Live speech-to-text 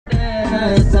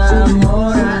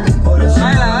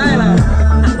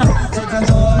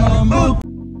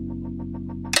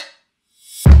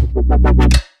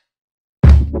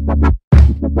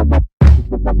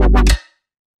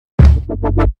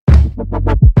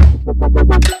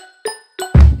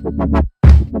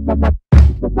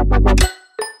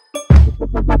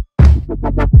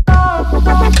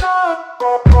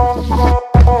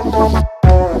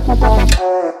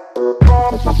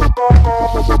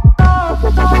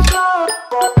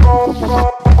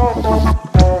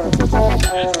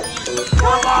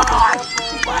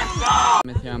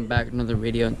I'm back with another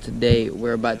video, and today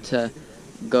we're about to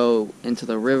go into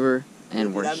the river,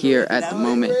 and we're here at the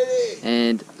moment.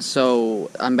 And so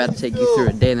I'm about to take you through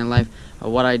a day in the life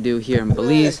of what I do here in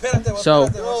Belize. So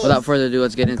without further ado,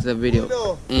 let's get into the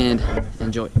video and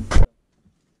enjoy.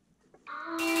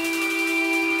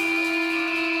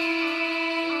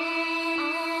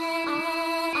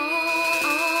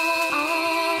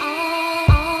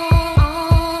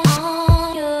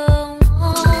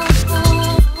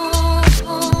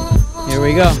 Here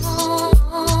we go.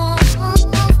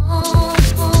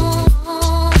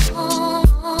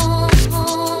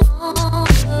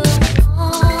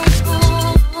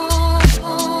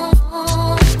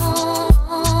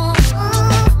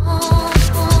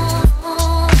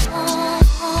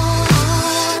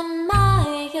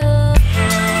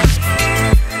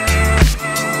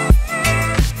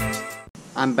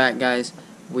 I'm back, guys.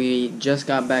 We just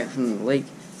got back from the lake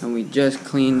and we just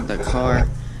cleaned the car.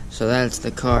 So that's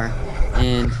the car,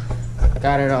 and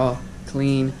got it all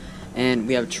clean, and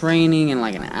we have training in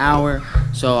like an hour,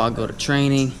 so I'll go to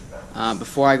training.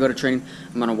 Before I go to training,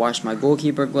 I'm gonna wash my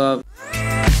goalkeeper glove.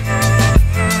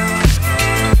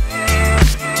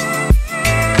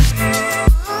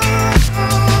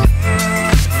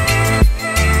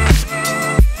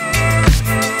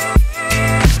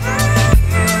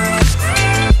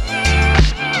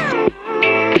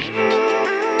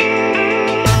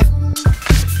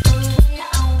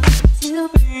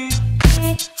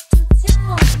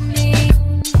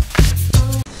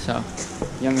 So,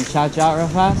 you want me to shout you out real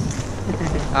fast?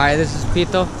 Alright, this is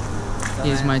Pito.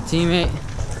 He's my teammate.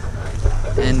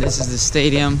 And this is the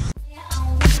stadium.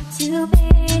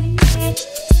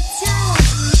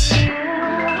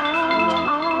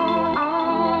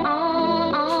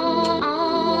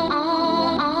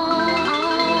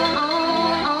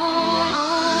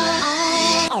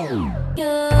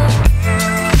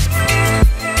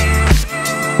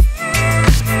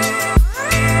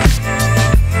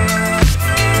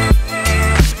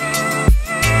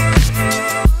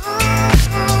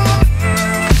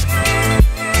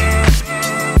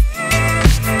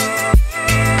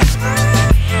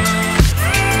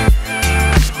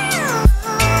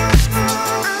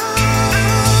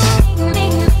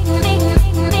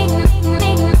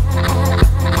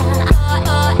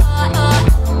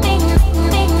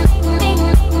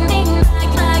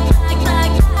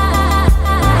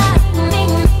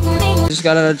 Just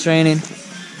got out of training,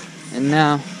 and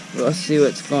now we'll see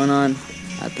what's going on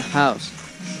at the house.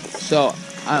 So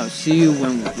I'll see you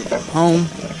when we get home.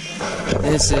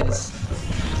 This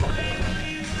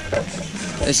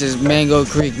is Mango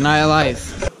Creek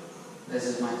nightlife. This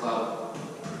is my club.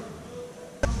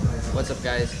 What's up,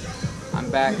 guys?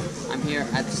 I'm back. I'm here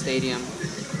at the stadium,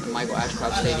 the Michael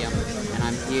Ashcroft Stadium, and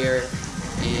I'm here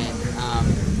and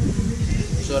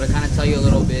so to kind of tell you a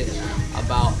little bit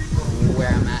about where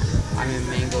I'm at. I'm in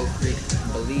Mango Creek,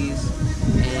 Belize,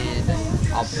 and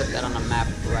I'll put that on the map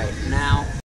right now.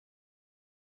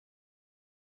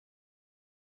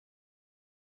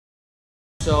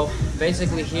 So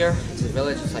basically here, it's a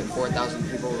village, it's like 4,000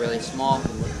 people, really small.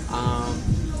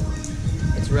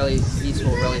 It's really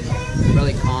peaceful,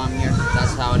 really calm here.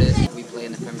 That's how it is. We play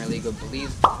in the Premier League of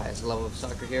Belize, highest level of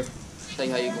soccer here. I'll tell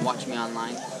you how you can watch me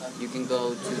online. You can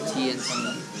go to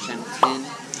TNC Channel 10,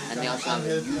 and they also have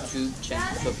a YouTube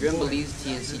channel. So if you're in Belize,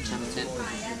 TNC Channel 10.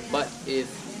 But if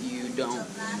you don't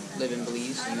live in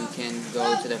Belize, you can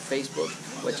go to their Facebook,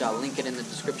 which I'll link it in the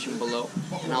description below.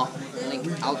 And I'll link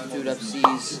Altitude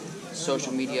FC's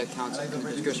social media accounts in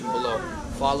the description below.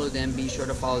 Follow them, be sure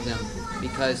to follow them,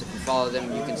 because if you follow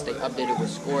them, you can stay updated with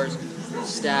scores,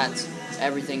 stats,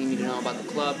 everything you need to know about the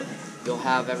club. You'll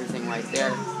have everything right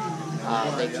there.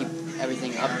 They keep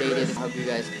everything updated. I hope you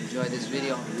guys enjoy this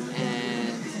video,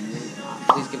 and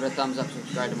please give it a thumbs up,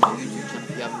 subscribe to my YouTube channel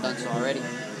if you haven't done so already,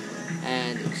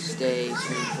 and stay tuned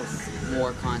for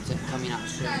more content coming out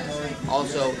soon.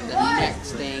 Also, the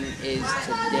next thing is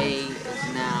today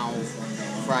is now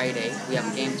Friday. We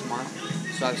have a game tomorrow,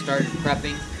 so I've started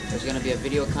prepping. There's going to be a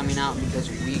video coming out because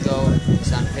we go to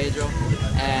San Pedro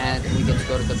and we get to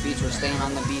go to the beach. We're staying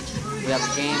on the beach. We have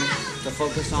a game. to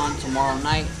focus on tomorrow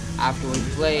night. After we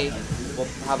play, we'll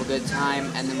have a good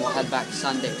time, and then we'll head back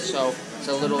Sunday. So it's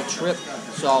a little trip,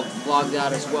 so I'll vlog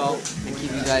that as well and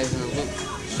keep you guys in the loop.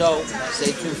 So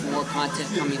stay tuned for more content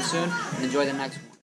coming soon, and enjoy the next one.